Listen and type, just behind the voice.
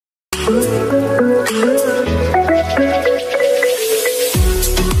A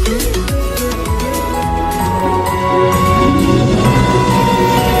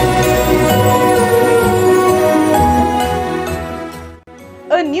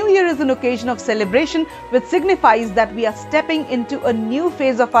new year is an occasion of celebration which signifies that we are stepping into a new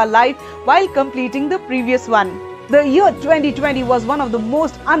phase of our life while completing the previous one. The year 2020 was one of the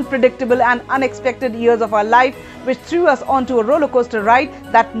most unpredictable and unexpected years of our life, which threw us onto a roller coaster ride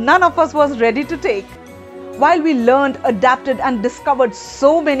that none of us was ready to take. While we learned, adapted and discovered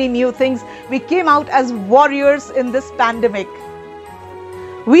so many new things, we came out as warriors in this pandemic.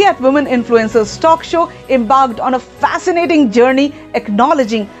 We at Women Influencers Talk Show embarked on a fascinating journey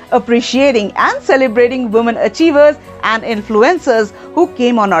acknowledging, appreciating and celebrating women achievers and influencers who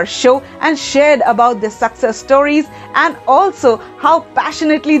came on our show and shared about their success stories and also how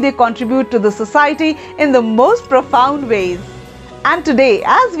passionately they contribute to the society in the most profound ways. And today,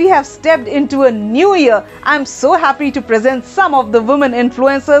 as we have stepped into a new year, I am so happy to present some of the women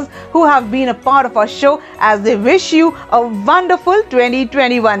influencers who have been a part of our show as they wish you a wonderful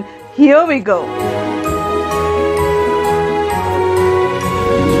 2021. Here we go.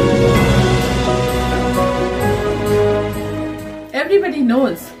 Everybody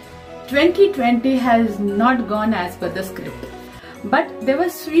knows 2020 has not gone as per the script, but there were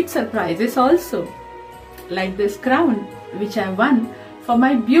sweet surprises also, like this crown which I won for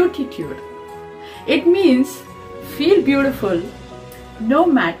my beautitude. It means feel beautiful no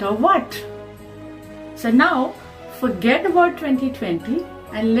matter what. So now forget about 2020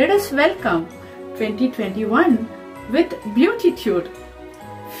 and let us welcome 2021 with beautitude.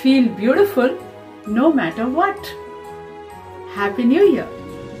 Feel beautiful no matter what. Happy New Year.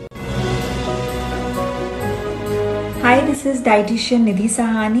 Hi, this is dietitian Nidhi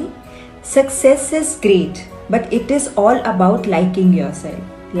Sahani. Success is great, but it is all about liking yourself,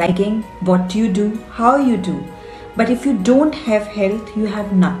 liking what you do, how you do. But if you don't have health, you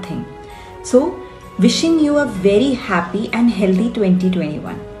have nothing. So, wishing you a very happy and healthy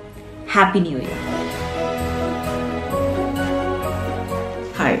 2021. Happy New Year.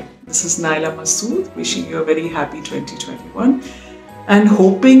 Hi, this is Naila Masood, wishing you a very happy 2021 and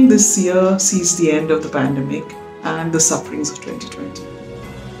hoping this year sees the end of the pandemic and the sufferings of 2020.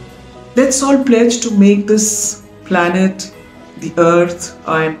 Let's all pledge to make this planet, the earth,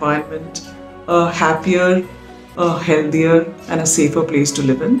 our environment, a happier, a healthier and a safer place to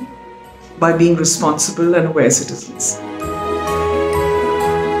live in by being responsible and aware citizens.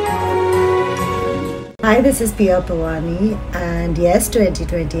 Hi, this is Pia Pawani, and yes,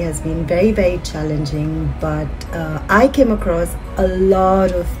 2020 has been very, very challenging, but I came across a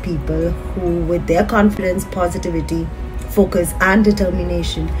lot of people who, with their confidence, positivity, focus and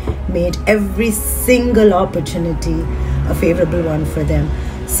determination, made every single opportunity a favorable one for them.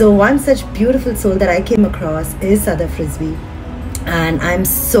 So one such beautiful soul that I came across is Sadaf Rizvi, and I'm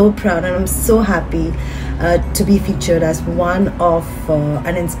so proud and I'm so happy to be featured as one of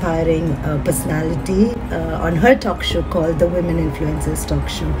an inspiring personality on her talk show called the Women Influencers Talk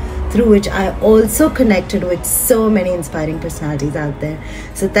Show, through which I also connected with so many inspiring personalities out there.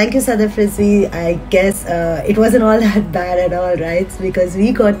 So thank you, Sadaf Rizvi. I guess it wasn't all that bad at all, right? Because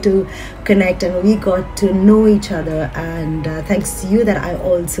we got to connect and we got to know each other, and thanks to you that I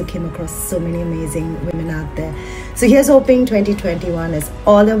also came across so many amazing women out there. So here's hoping 2021 is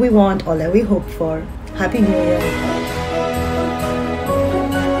all that we want, all that we hope for. Happy New Year.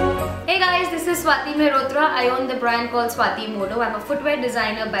 Hey guys, this is Swati Mehrotra. I own the brand called Swati Modo. I'm a footwear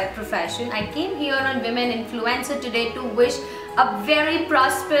designer by profession. I came here on Women Influencer today to wish a very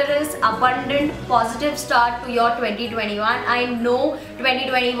prosperous, abundant, positive start to your 2021. I know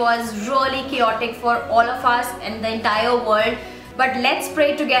 2020 was really chaotic for all of us and the entire world. But let's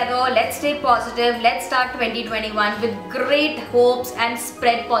pray together, let's stay positive, let's start 2021 with great hopes and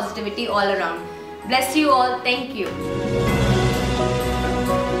spread positivity all around. Bless you all. Thank you.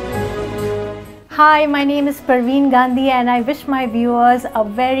 Hi, my name is Parveen Gandhi and I wish my viewers a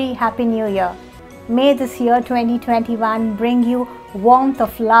very happy new year. May this year 2021 bring you warmth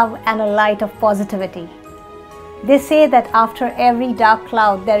of love and a light of positivity. They say that after every dark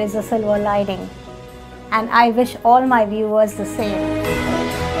cloud there is a silver lining, and I wish all my viewers the same.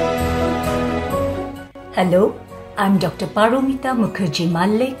 Hello, I'm Dr. Paromita Mukherjee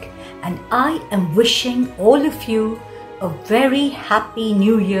Malik, and I am wishing all of you a very happy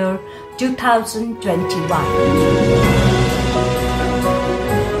New Year 2021.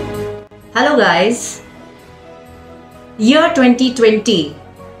 Hello guys. Year 2020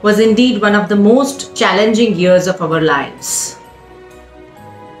 was indeed one of the most challenging years of our lives.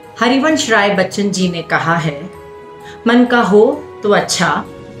 Harivansh Rai Bachchan ji ने कहा है, मन का हो तो अच्छा,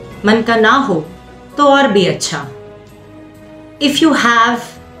 मन का ना हो तो और भी अच्छा. If you have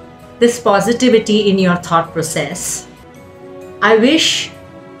this positivity in your thought process, I wish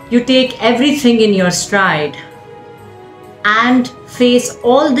you take everything in your stride and face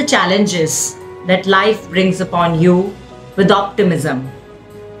all the challenges that life brings upon you with optimism.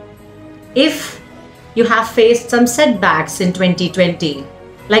 If you have faced some setbacks in 2020,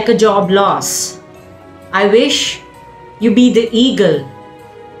 like a job loss, I wish you be the eagle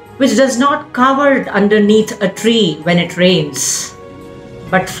which does not cover underneath a tree when it rains,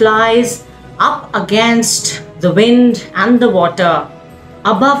 but flies up against the wind and the water,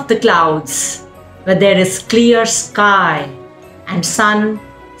 above the clouds, where there is clear sky and sun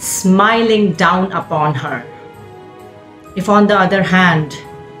smiling down upon her. If on the other hand,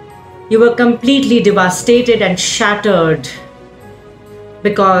 you were completely devastated and shattered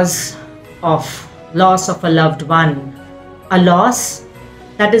because of loss of a loved one, a loss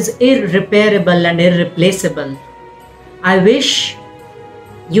that is irreparable and irreplaceable, I wish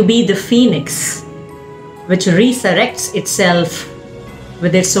you be the phoenix which resurrects itself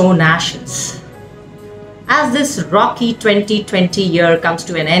with its own ashes. As this rocky 2020 year comes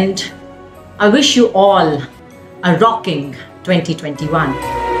to an end, I wish you all a rocking 2021. I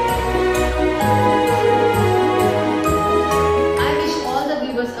wish all the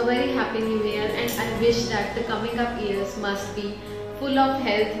viewers a very happy new year, and I wish that the coming up years must be full of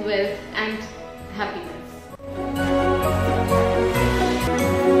health, wealth and happiness.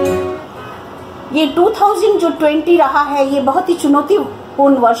 ये 2020 रहा है, ये बहुत ही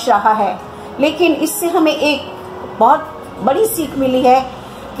चुनौतीपूर्ण वर्ष रहा है, लेकिन इससे हमें एक बहुत बड़ी सीख मिली है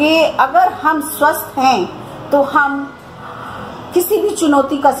कि अगर हम स्वस्थ हैं तो हम किसी भी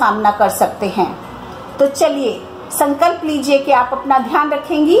चुनौती का सामना कर सकते हैं. तो चलिए संकल्प लीजिए कि आप अपना ध्यान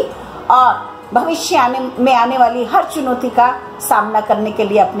रखेंगी और भविष्य में आने वाली हर चुनौती का सामना करने के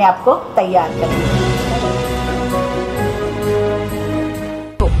लिए अपने आप को तैयार करेंगे.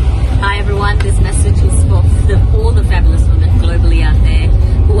 Hi everyone, this message is for all the fabulous women globally out there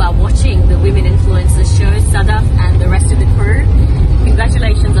who are watching the Women Influencers show, Sadaf and the rest of the crew.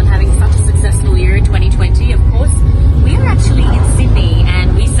 Congratulations on having such a successful year in 2020. Of course, we are actually in Sydney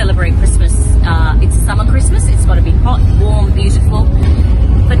and we celebrate Christmas. It's summer Christmas, it's got to be hot, warm, beautiful.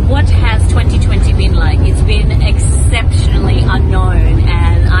 But what has 2020 been like? It's been exceptionally unknown,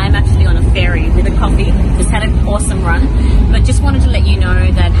 and I'm actually on a ferry with a coffee. Just had an awesome run, but just wanted to let you know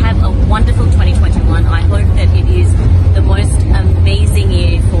that have a wonderful 2021. I hope that it is the most amazing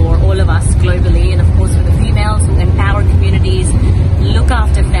year for all of us globally, and of course for the females who empower communities, look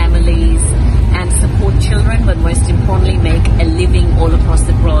after families and support children, but most importantly make a living all across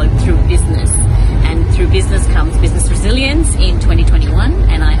the globe through business. And through business comes business resilience in 2021,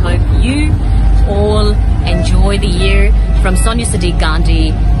 and I hope you all enjoy the year. From Sonia Sadiq Gandhi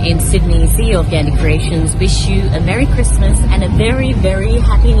in Sydney, CEO of Gandhi Creations, wish you a Merry Christmas and a very, very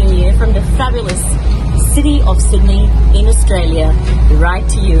Happy New Year from the fabulous city of Sydney in Australia, right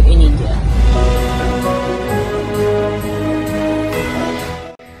to you in India.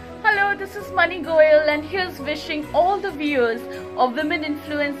 This is Mani Goyal, and here's wishing all the viewers of Women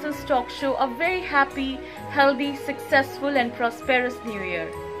Influencers Talk Show a very happy, healthy, successful and prosperous new year.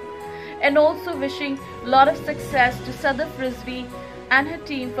 And also wishing a lot of success to Sadaf Rizvi and her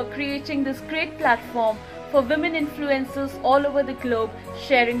team for creating this great platform for women influencers all over the globe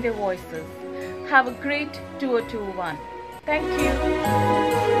sharing their voices. Have a great 2021. Thank you.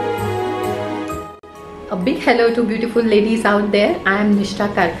 A big hello to beautiful ladies out there. I am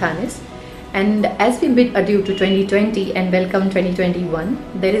Nishta Karkhanis, and as we bid adieu to 2020 and welcome 2021,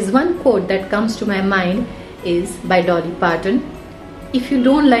 there is one quote that comes to my mind is by Dolly Parton. If you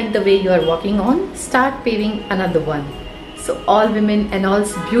don't like the way you are walking on, start paving another one. So all women and all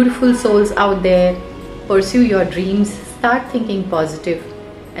beautiful souls out there, pursue your dreams, start thinking positive,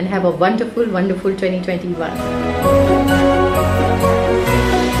 and have a wonderful, wonderful 2021.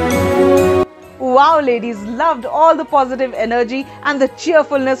 Wow, ladies, loved all the positive energy and the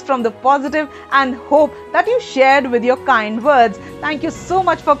cheerfulness from the positive and hope that you shared with your kind words. Thank you so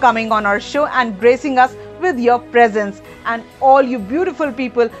much for coming on our show and gracing us with your presence. And all you beautiful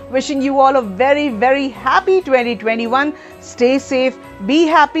people, wishing you all a very, very happy 2021. Stay safe, be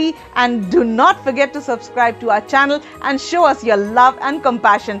happy, and do not forget to subscribe to our channel and show us your love and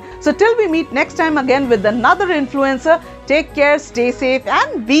compassion. So till we meet next time again with another influencer, take care, stay safe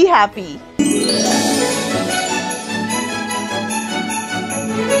and be happy.